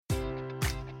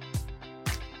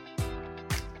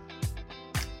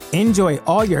Enjoy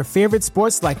all your favorite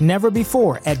sports like never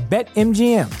before at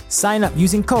BetMGM. Sign up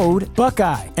using code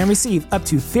Buckeye and receive up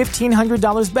to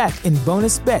 $1,500 back in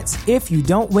bonus bets if you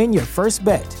don't win your first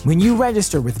bet. When you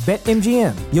register with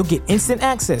BetMGM, you'll get instant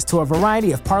access to a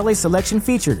variety of parlay selection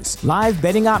features, live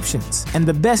betting options, and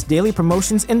the best daily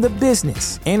promotions in the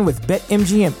business. And with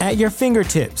BetMGM at your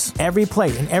fingertips, every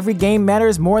play and every game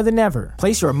matters more than ever.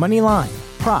 Place your money line,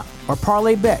 prop, or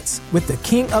parlay bets with the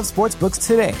king of sportsbooks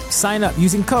today. Sign up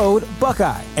using code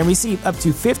Buckeye and receive up to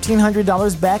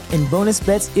 $1,500 back in bonus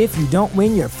bets if you don't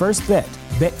win your first bet.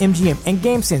 BetMGM and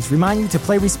GameSense remind you to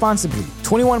play responsibly.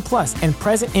 21 plus and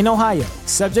present in Ohio,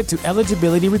 subject to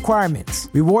eligibility requirements.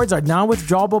 Rewards are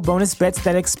non-withdrawable bonus bets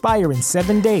that expire in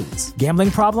 7 days. Gambling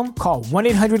problem? Call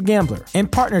 1-800-GAMBLER. In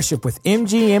partnership with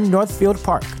MGM Northfield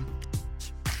Park.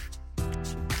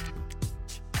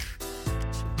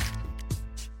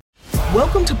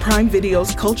 Welcome to Prime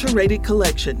Video's Culture-Rated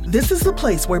Collection. This is the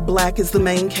place where Black is the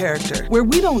main character, where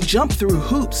we don't jump through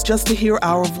hoops just to hear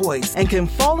our voice, and can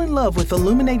fall in love with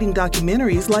illuminating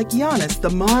documentaries like Giannis, The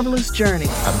Marvelous Journey.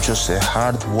 I'm just a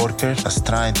hard worker that's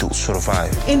trying to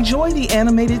survive. Enjoy the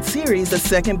animated series, The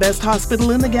Second Best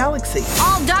Hospital in the Galaxy.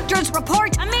 All doctors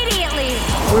report immediately!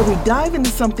 Where we dive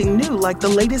into something new like the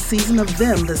latest season of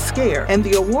Them, The Scare, and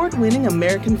the award-winning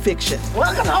American Fiction.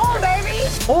 Welcome home, baby!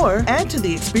 Or add to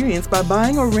the experience by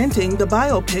buying or renting the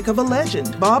biopic of a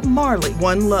legend, Bob Marley,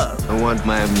 One Love. I want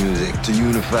my music to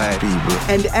unify people.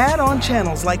 And add on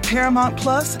channels like Paramount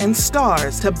Plus and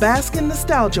Stars to bask in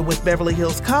nostalgia with Beverly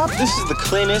Hills Cop. This is the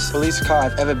cleanest police car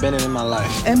I've ever been in my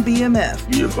life. And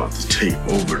BMF. You're about to take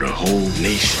over the whole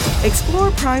nation.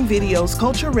 Explore Prime Video's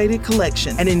Culture-Rated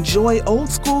Collection and enjoy old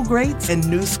school greats and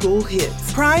new school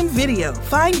hits. Prime Video.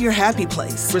 Find your happy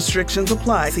place. Restrictions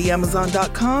apply. See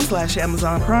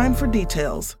Amazon.com/Amazon Prime for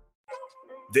details.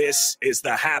 This is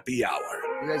the Happy Hour.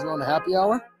 You guys going to happy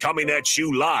hour? Coming at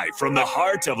you live from the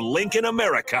heart of Lincoln,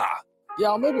 America. Yeah,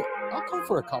 I'll come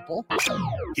for a couple.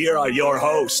 Here are your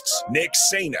hosts, Nick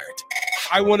Sainert.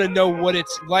 I want to know what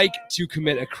it's like to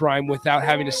commit a crime without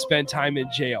having to spend time in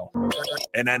jail.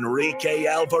 And Enrique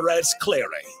Alvarez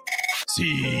Clary.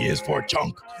 C is for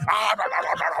chunk.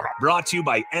 Brought to you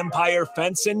by Empire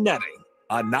Fence and Netting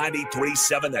on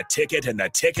 93.7 The Ticket and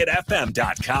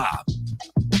theticketfm.com.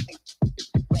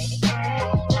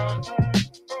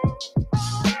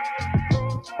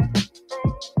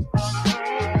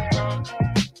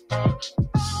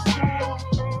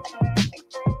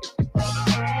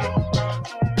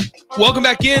 Welcome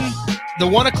back in the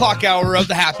 1 o'clock hour of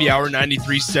the happy hour,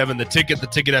 93.7 The Ticket,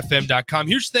 theticketfm.com.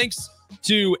 Huge thanks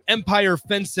to Empire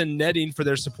Fence and Netting for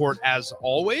their support as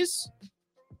always.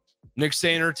 Nick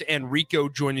Sainert and Rico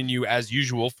joining you as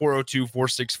usual,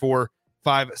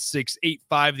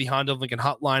 402-464-5685, the Honda of Lincoln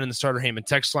hotline and the Starter Heyman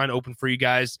text line open for you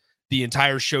guys the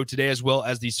entire show today, as well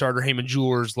as the Starter Heyman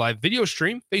Jewelers live video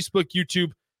stream, Facebook,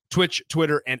 YouTube, Twitch,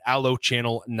 Twitter, and Allo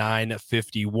Channel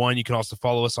 951. You can also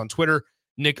follow us on Twitter,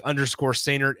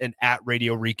 Nick_Sainert and at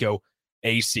Radio Rico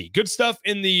AC. Good stuff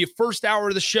in the first hour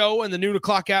of the show and the noon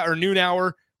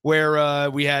hour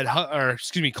where we had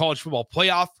college football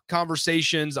playoff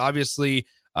conversations. Obviously,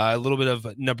 a little bit of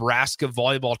Nebraska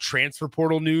volleyball transfer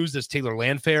portal news as Taylor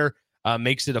Landfair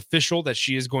makes it official that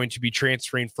she is going to be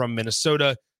transferring from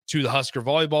Minnesota to the Husker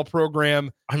volleyball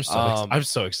program. I'm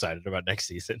so excited about next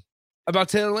season. About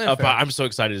Taylor Landfair. I'm so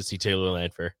excited to see Taylor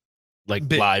Landfair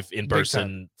live in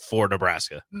person for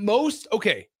Nebraska.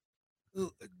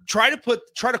 Try to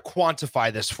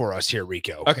quantify this for us here,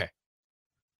 Rico. Okay.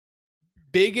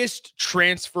 Biggest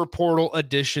transfer portal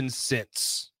addition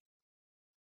since.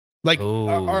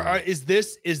 Is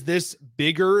this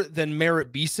bigger than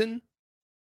Merritt Beeson?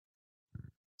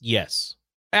 Yes.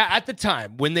 At the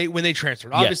time when they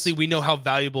transferred, obviously we know how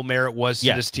valuable Merritt was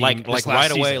to this team. Like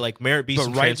right away, like Merritt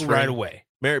Beeson transferring. Right away.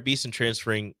 Merritt Beeson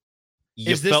transferring.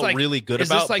 Really good is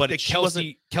about, this like but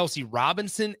the Kelsey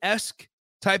Robinson-esque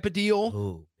type of deal?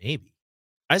 Oh, maybe.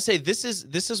 I say this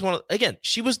is one of, again,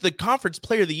 she was the conference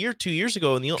player of the year 2 years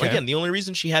ago. And the only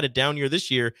reason she had a down year this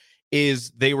year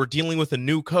is they were dealing with a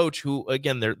new coach who,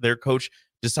 again, their coach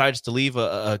decides to leave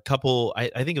a couple, I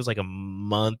think it was like a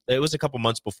month. It was a couple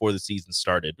months before the season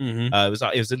started. Mm-hmm.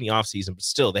 It was in the off season, but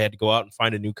still they had to go out and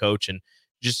find a new coach and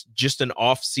just an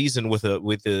off season with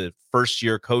a first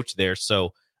year coach there.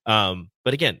 So,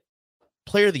 but again,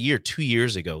 player of the year 2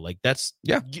 years ago, like that's,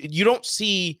 you don't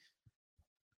see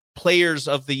players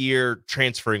of the year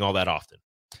transferring all that often.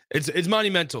 It's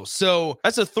monumental. So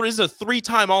that's a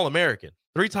three-time All-American,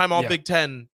 three-time All Big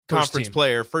Ten conference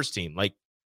player, first team. Like,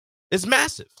 it's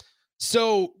massive.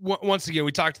 So once again,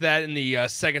 we talked to that in the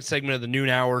second segment of the noon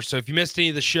hour. So if you missed any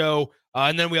of the show,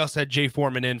 and then we also had Jay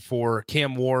Foreman in for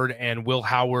Cam Ward and Will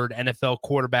Howard, NFL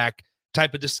quarterback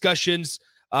type of discussions.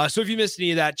 So if you missed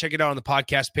any of that, check it out on the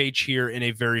podcast page here in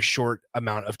a very short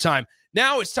amount of time.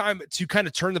 Now it's time to kind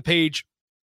of turn the page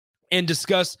and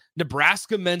discuss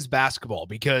Nebraska men's basketball,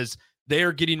 because they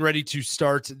are getting ready to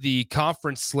start the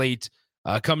conference slate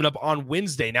coming up on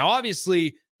Wednesday. Now,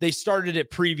 obviously, they started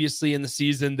it previously in the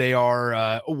season. They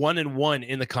are 1-1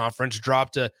 in the conference,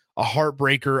 dropped a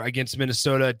heartbreaker against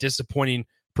Minnesota, disappointing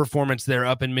performance there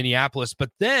up in Minneapolis, but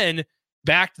then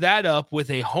backed that up with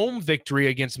a home victory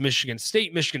against Michigan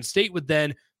State. Michigan State would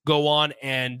then go on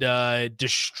and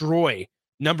destroy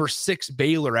number 6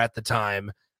 Baylor at the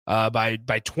time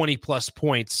by 20 plus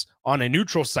points on a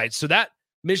neutral site. So that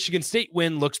Michigan State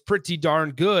win looks pretty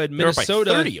darn good. Minnesota,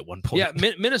 by 30 at one point.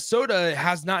 Yeah, Minnesota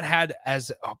has not had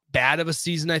as bad of a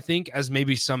season, I think, as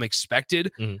maybe some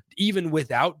expected, even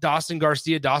without Dawson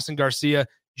Garcia. Dawson Garcia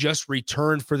just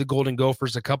returned for the Golden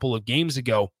Gophers a couple of games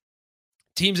ago.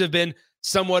 Teams have been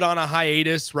somewhat on a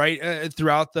hiatus, right,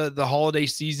 throughout the holiday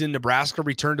season. Nebraska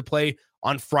returned to play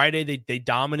on Friday. They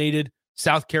dominated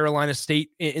South Carolina State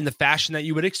in the fashion that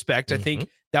you would expect. I think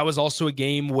that was also a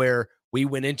game where we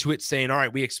went into it saying, all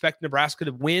right, we expect Nebraska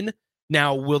to win.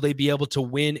 Now, will they be able to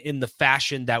win in the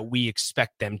fashion that we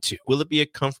expect them to? Will it be a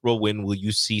comfortable win? Will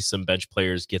you see some bench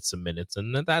players get some minutes?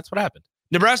 And that's what happened.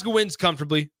 Nebraska wins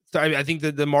comfortably. I think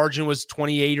that the margin was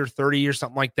 28 or 30 or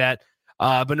something like that.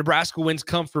 But Nebraska wins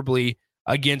comfortably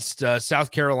against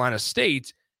South Carolina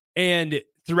State. And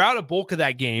throughout a bulk of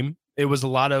that game, it was a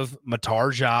lot of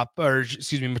Matar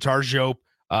Diop,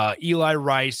 Eli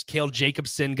Rice, Cale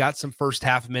Jacobson got some first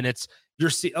half minutes. You're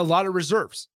seeing a lot of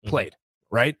reserves played,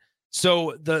 right?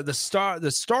 So the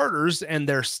starters and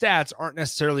their stats aren't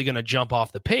necessarily going to jump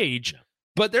off the page,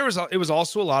 but it was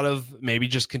also a lot of maybe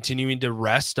just continuing to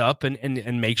rest up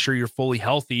and make sure you're fully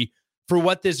healthy for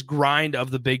what this grind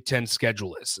of the Big Ten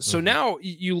schedule is. So now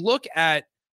you look at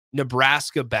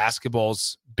Nebraska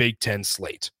basketball's Big Ten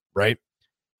slate, right?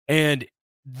 And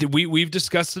we've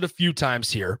discussed it a few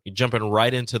times here. You're jumping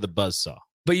right into the buzzsaw.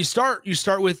 But you start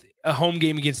with a home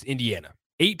game against Indiana.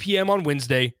 8 p.m. on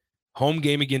Wednesday, home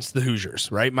game against the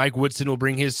Hoosiers, right? Mike Woodson will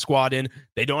bring his squad in.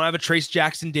 They don't have a Trace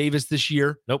Jackson Davis this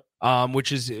year. Nope. Which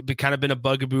has kind of been a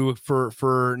bugaboo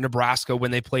for Nebraska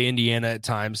when they play Indiana at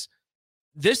times.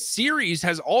 This series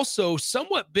has also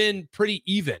somewhat been pretty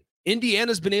even.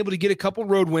 Indiana's been able to get a couple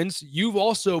road wins. You've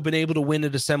also been able to win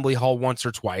at Assembly Hall once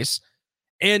or twice.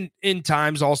 And in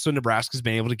times also Nebraska's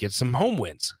been able to get some home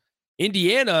wins.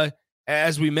 Indiana,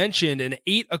 as we mentioned, an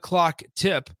 8 o'clock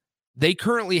tip. They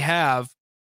currently have,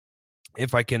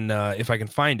 if I can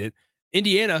find it,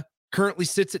 Indiana currently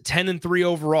sits at 10-3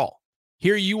 overall.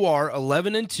 Here you are,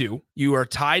 11-2. You are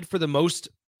tied for the most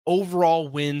overall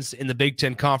wins in the Big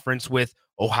Ten Conference with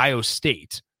Ohio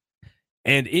State.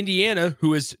 And Indiana,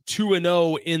 who is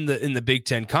 2-0 in the Big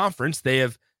Ten Conference, they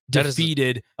have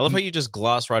defeated. I love how you just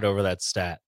gloss right over that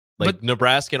stat. But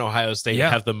Nebraska and Ohio State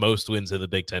have the most wins in the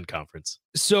Big Ten Conference.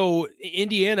 So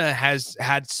Indiana has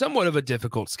had somewhat of a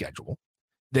difficult schedule.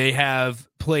 They have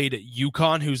played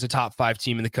UConn, who's a top 5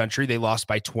 team in the country. They lost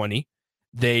by 20.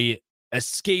 They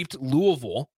escaped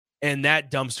Louisville and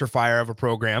that dumpster fire of a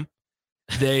program.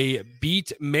 They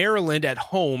beat Maryland at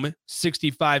home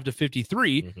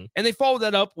 65-53, and they followed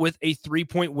that up with a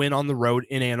 3-point win on the road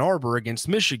in Ann Arbor against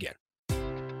Michigan.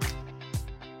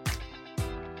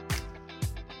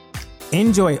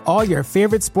 Enjoy all your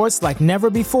favorite sports like never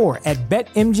before at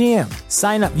BetMGM.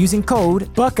 Sign up using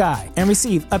code Buckeye and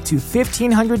receive up to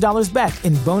 $1,500 back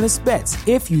in bonus bets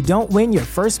if you don't win your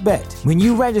first bet. When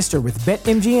you register with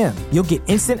BetMGM, you'll get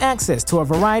instant access to a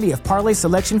variety of parlay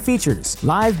selection features,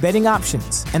 live betting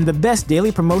options, and the best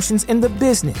daily promotions in the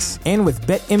business. And with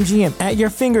BetMGM at your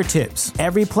fingertips,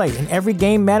 every play and every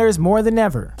game matters more than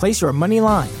ever. Place your money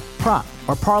line, prop,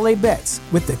 or parlay bets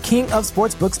with the king of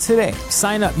sportsbooks today.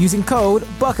 Sign up using code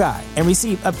Buckeye and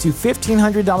receive up to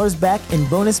 $1,500 back in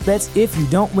bonus bets if you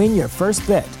don't win your first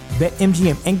bet.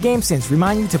 BetMGM and GameSense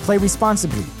remind you to play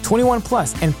responsibly. 21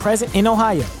 plus and present in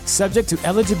Ohio, subject to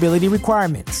eligibility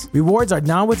requirements. Rewards are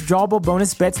non-withdrawable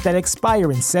bonus bets that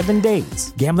expire in 7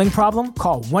 days. Gambling problem?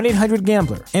 Call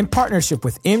 1-800-GAMBLER. In partnership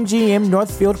with MGM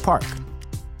Northfield Park.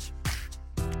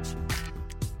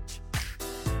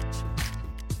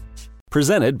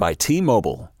 Presented by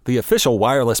T-Mobile, the official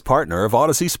wireless partner of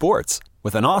Odyssey Sports.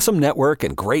 With an awesome network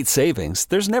and great savings,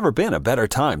 there's never been a better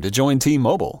time to join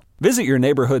T-Mobile. Visit your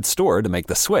neighborhood store to make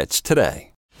the switch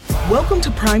today. Welcome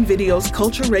to Prime Video's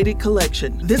culture-rated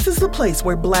collection. This is the place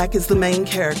where Black is the main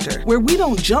character, where we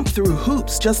don't jump through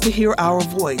hoops just to hear our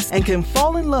voice, and can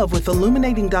fall in love with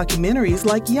illuminating documentaries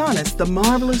like Giannis, The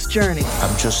Marvelous Journey.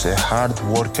 I'm just a hard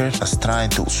worker that's trying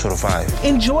to survive.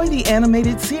 Enjoy the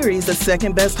animated series, The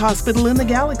Second Best Hospital in the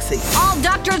Galaxy. All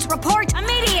doctors report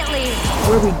immediately.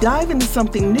 Where we dive into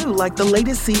something new like the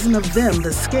latest season of Them,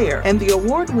 The Scare, and the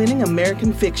award-winning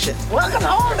American Fiction. Welcome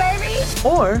home, baby.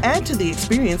 Or add to the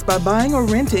experience by buying or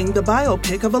renting the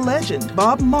biopic of a legend,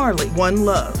 Bob Marley, One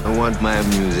Love. I want my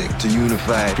music to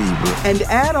unify people. And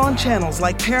add on channels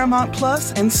like Paramount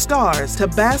Plus and Stars to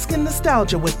bask in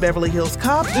nostalgia with Beverly Hills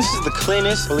Cop. This is the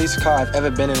cleanest police car I've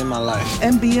ever been in my life.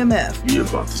 And BMF. You're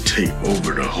about to take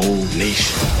over the whole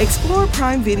nation. Explore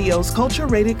Prime Video's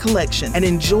culture-rated collection and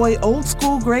enjoy old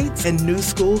school greats and new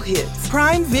school hits.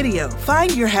 Prime Video.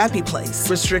 Find your happy place.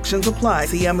 Restrictions apply.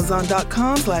 See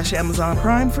Amazon.com/Amazon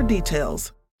Prime for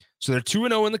details. So they're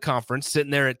 2-0 in the conference,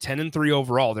 sitting there at 10-3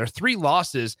 overall. Their 3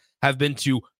 losses have been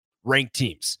to ranked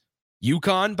teams.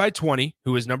 UConn by 20,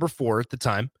 who is number 4 at the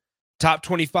time. Top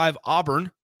 25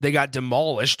 Auburn. They got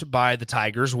demolished by the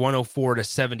Tigers,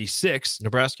 104-76.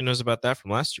 Nebraska knows about that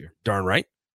from last year. Darn right.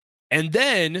 And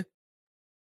then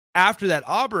after that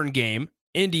Auburn game,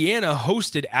 Indiana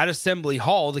hosted at Assembly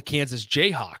Hall the Kansas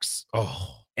Jayhawks.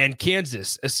 Oh, and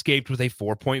Kansas escaped with a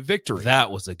 4-point victory.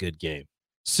 That was a good game.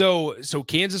 So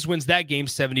Kansas wins that game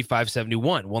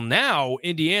 75-71. Well, now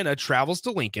Indiana travels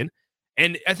to Lincoln.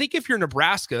 And I think if you're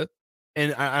Nebraska,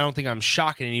 and I don't think I'm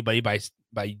shocking anybody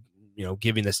by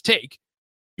giving this take,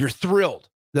 you're thrilled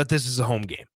that this is a home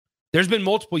game. There's been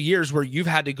multiple years where you've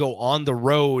had to go on the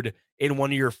road in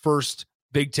one of your first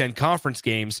Big Ten conference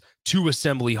games to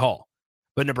Assembly Hall.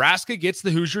 But Nebraska gets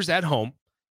the Hoosiers at home,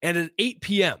 and at 8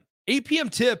 p.m.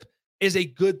 tip is a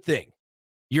good thing.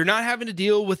 You're not having to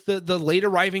deal with the late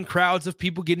arriving crowds of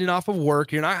people getting off of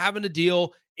work. You're not having to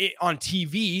deal on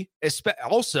TV,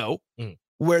 also,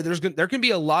 where there can be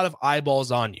a lot of eyeballs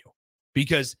on you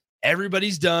because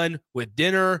everybody's done with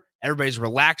dinner. Everybody's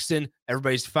relaxing.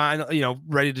 Everybody's fine,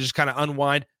 ready to just kind of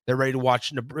unwind. They're ready to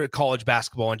watch college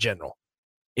basketball in general.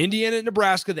 Indiana and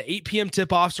Nebraska, the 8 p.m.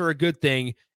 tip-offs are a good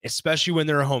thing, especially when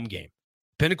they're a home game.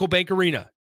 Pinnacle Bank Arena.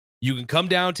 You can come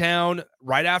downtown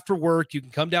right after work. You can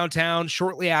come downtown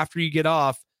shortly after you get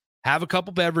off, have a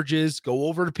couple beverages, go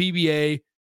over to PBA,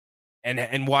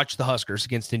 and watch the Huskers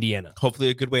against Indiana. Hopefully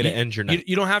a good way to end your night.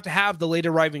 You don't have to have the late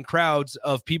arriving crowds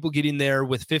of people getting there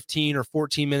with 15 or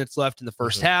 14 minutes left in the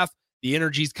first half. The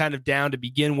energy's kind of down to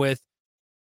begin with,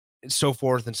 and so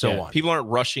forth and so on. People aren't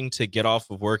rushing to get off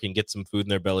of work and get some food in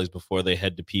their bellies before they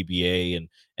head to PBA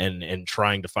and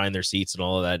trying to find their seats and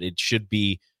all of that. It should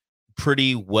be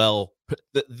pretty well,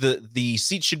 the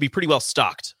seats should be pretty well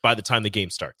stocked by the time the game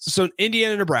starts. So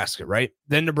Indiana, Nebraska, right?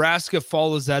 Then Nebraska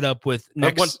follows that up with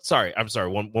next.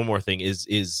 One more thing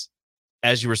is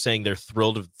as you were saying, they're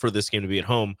thrilled for this game to be at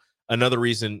home. Another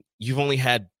reason, you've only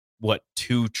had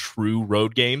 2 true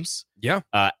road games. Yeah.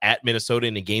 At Minnesota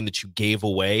in a game that you gave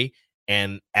away,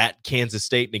 and at Kansas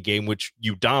State in a game which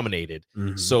you dominated.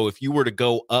 Mm-hmm. So if you were to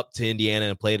go up to Indiana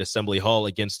and play at Assembly Hall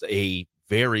against a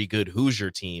very good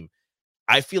Hoosier team,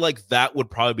 I feel like that would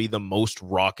probably be the most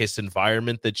raucous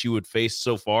environment that you would face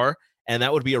so far, and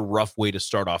that would be a rough way to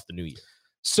start off the new year.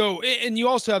 So, and you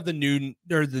also have the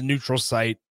neutral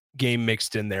site game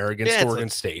mixed in there against Oregon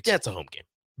State. Yeah, it's a home game.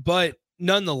 But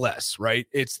nonetheless, right,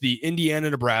 it's the Indiana,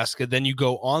 Nebraska. Then you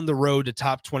go on the road to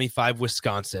top 25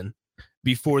 Wisconsin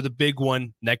before the big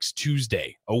one next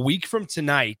Tuesday. A week from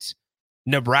tonight,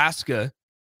 Nebraska,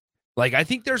 I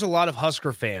think there's a lot of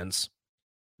Husker fans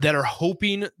that are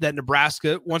hoping that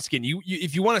Nebraska, once again, you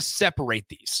if you want to separate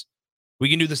these, we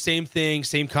can do the same thing,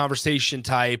 same conversation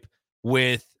type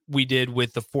we did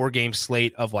with the 4-game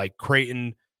slate of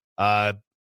Creighton,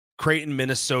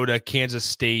 Minnesota, Kansas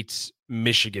State,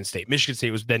 Michigan State. Michigan State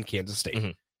was then Kansas State.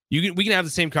 Mm-hmm. We can have the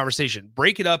same conversation.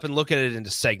 Break it up and look at it into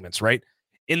segments, right?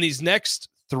 In these next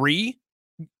 3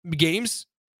 games,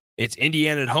 it's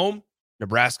Indiana at home,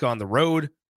 Nebraska on the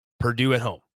road, Purdue at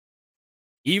home.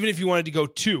 Even if you wanted to go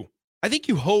 2, I think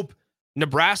you hope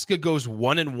Nebraska goes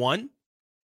 1-1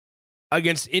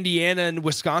 against Indiana and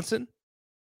Wisconsin.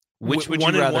 Which would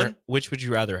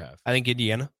you rather have? I think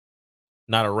Indiana.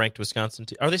 Not a ranked Wisconsin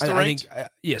team. Are they still ranked?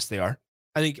 Yes, they are.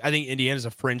 I think Indiana's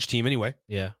a fringe team anyway.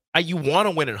 Yeah. You want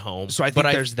to win at home. So I think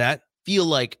there's that. Feel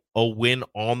like a win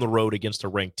on the road against a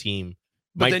ranked team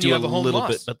might then do you have a home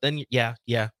loss. Bit. But then, yeah.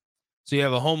 So you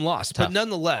have a home loss. Tough. But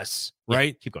nonetheless,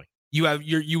 right? Keep going.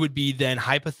 You would be then,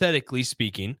 hypothetically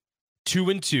speaking,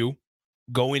 2-2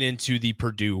 going into the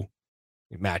Purdue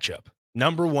matchup.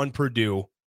 Number 1 Purdue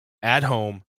at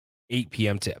home, 8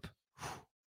 p.m. tip.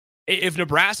 If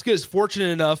Nebraska is fortunate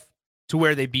enough to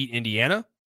where they beat Indiana,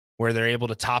 where they're able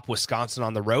to top Wisconsin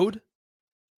on the road,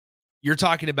 you're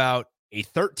talking about a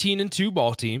 13-2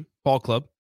 ball club,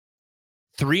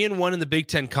 3-1 in the Big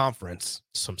Ten Conference.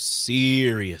 Some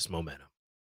serious momentum.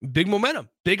 Big momentum,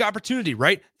 big opportunity,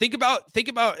 right? Think about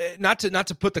not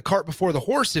to put the cart before the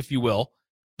horse, if you will,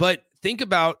 but think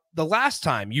about the last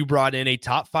time you brought in a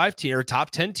top 5 team or top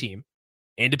 10 team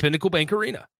into Pinnacle Bank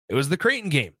Arena. It was the Creighton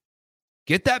game.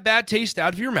 Get that bad taste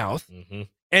out of your mouth. Mm-hmm.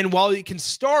 And while it can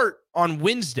start on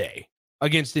Wednesday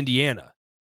against Indiana,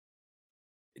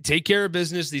 take care of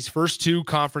business these first 2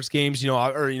 conference games,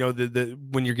 the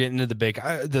when you're getting into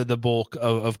the bulk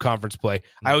of conference play.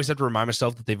 Mm-hmm. I always have to remind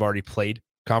myself that they've already played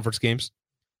conference games.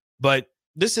 But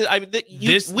this is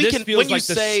this feels like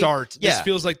the start. Yeah. This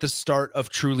feels like the start of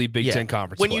truly Big Ten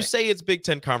conference when play. You say it's Big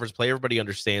Ten conference play, everybody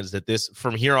understands that this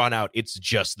from here on out, it's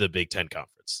just the Big Ten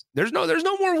conference. There's no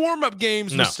more warm-up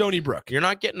games with Stony Brook. You're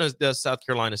not getting a South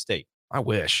Carolina State. I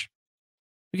wish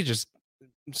we could just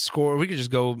score. We could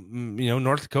just go,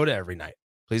 North Dakota every night.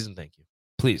 Please and thank you.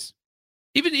 Please.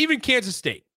 Even Kansas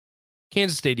State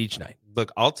each night.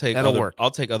 Look, I'll take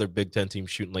other Big Ten teams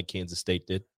shooting like Kansas State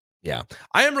did. Yeah.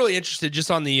 I am really interested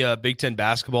just on the Big Ten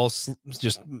basketball,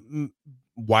 just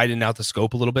widen out the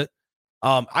scope a little bit.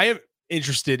 I am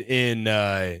interested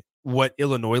in what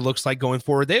Illinois looks like going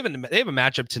forward. They have a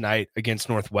matchup tonight against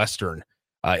Northwestern.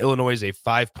 Illinois is a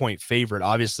 5-point favorite,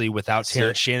 obviously without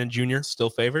Terrence Shannon Jr. Still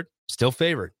favored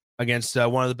against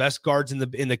one of the best guards in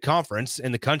the conference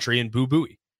in the country in Boo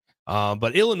Buie.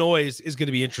 But Illinois is going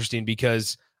to be interesting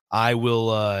because I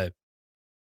will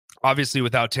obviously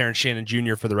without Terrence Shannon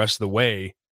Jr. for the rest of the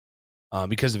way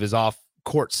because of his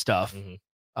off-court stuff.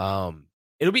 Mm-hmm.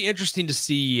 It'll be interesting to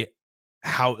see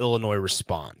how Illinois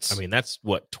responds. I mean, that's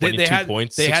what 22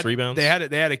 points, 6 rebounds. They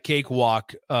had a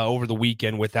cakewalk over the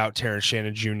weekend without Terrence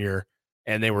Shannon Jr.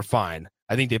 and they were fine.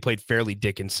 I think they played fairly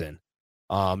Dickinson.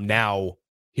 Now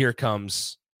here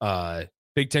comes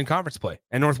Big Ten conference play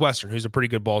and Northwestern, who's a pretty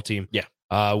good ball team. Yeah,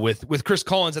 with Chris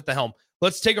Collins at the helm.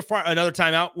 Let's take another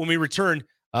timeout. When we return,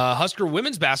 Husker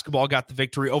women's basketball got the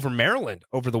victory over Maryland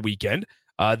over the weekend.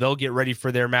 They'll get ready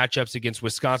for their matchups against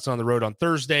Wisconsin on the road on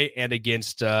Thursday and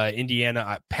against Indiana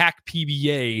at Pac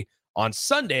PBA on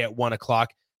Sunday at 1:00.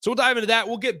 So we'll dive into that.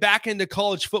 We'll get back into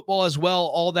college football as well.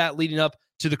 All that leading up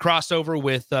to the crossover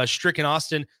with Strick and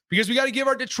Austin, because we got to give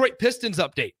our Detroit Pistons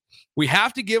update. We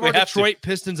have to give our Detroit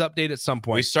Pistons update at some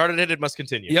point. We started it. It must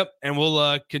continue. Yep. And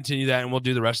we'll continue that, and we'll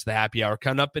do the rest of the happy hour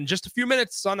coming up in just a few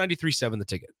minutes on 93.7 The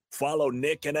Ticket. Follow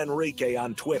Nick and Enrique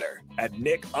on Twitter at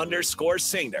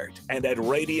Nick_Sainert and at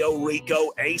Radio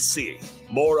Rico AC.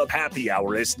 More of Happy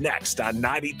Hour is next on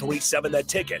 93.7 The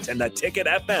Ticket and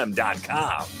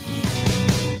theticketfm.com.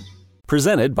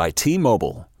 Presented by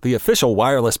T-Mobile, the official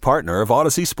wireless partner of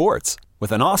Odyssey Sports.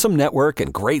 With an awesome network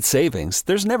and great savings,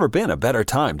 there's never been a better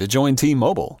time to join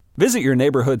T-Mobile. Visit your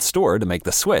neighborhood store to make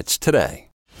the switch today.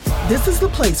 This is the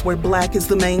place where Black is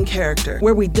the main character,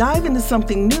 where we dive into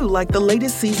something new like the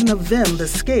latest season of Them, The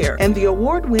Scare, and the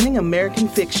award-winning American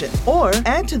Fiction. Or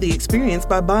add to the experience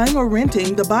by buying or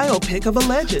renting the biopic of a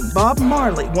legend, Bob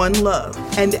Marley, One Love.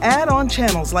 And add on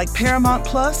channels like Paramount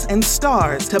Plus and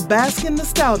Stars to bask in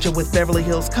nostalgia with Beverly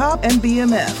Hills Cop and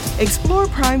BMF. Explore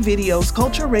Prime Video's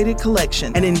culture-rated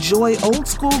collection and enjoy old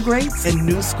school greats and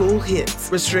new school hits.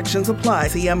 Restrictions apply.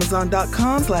 See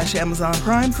Amazon.com/Amazon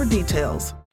Prime for details.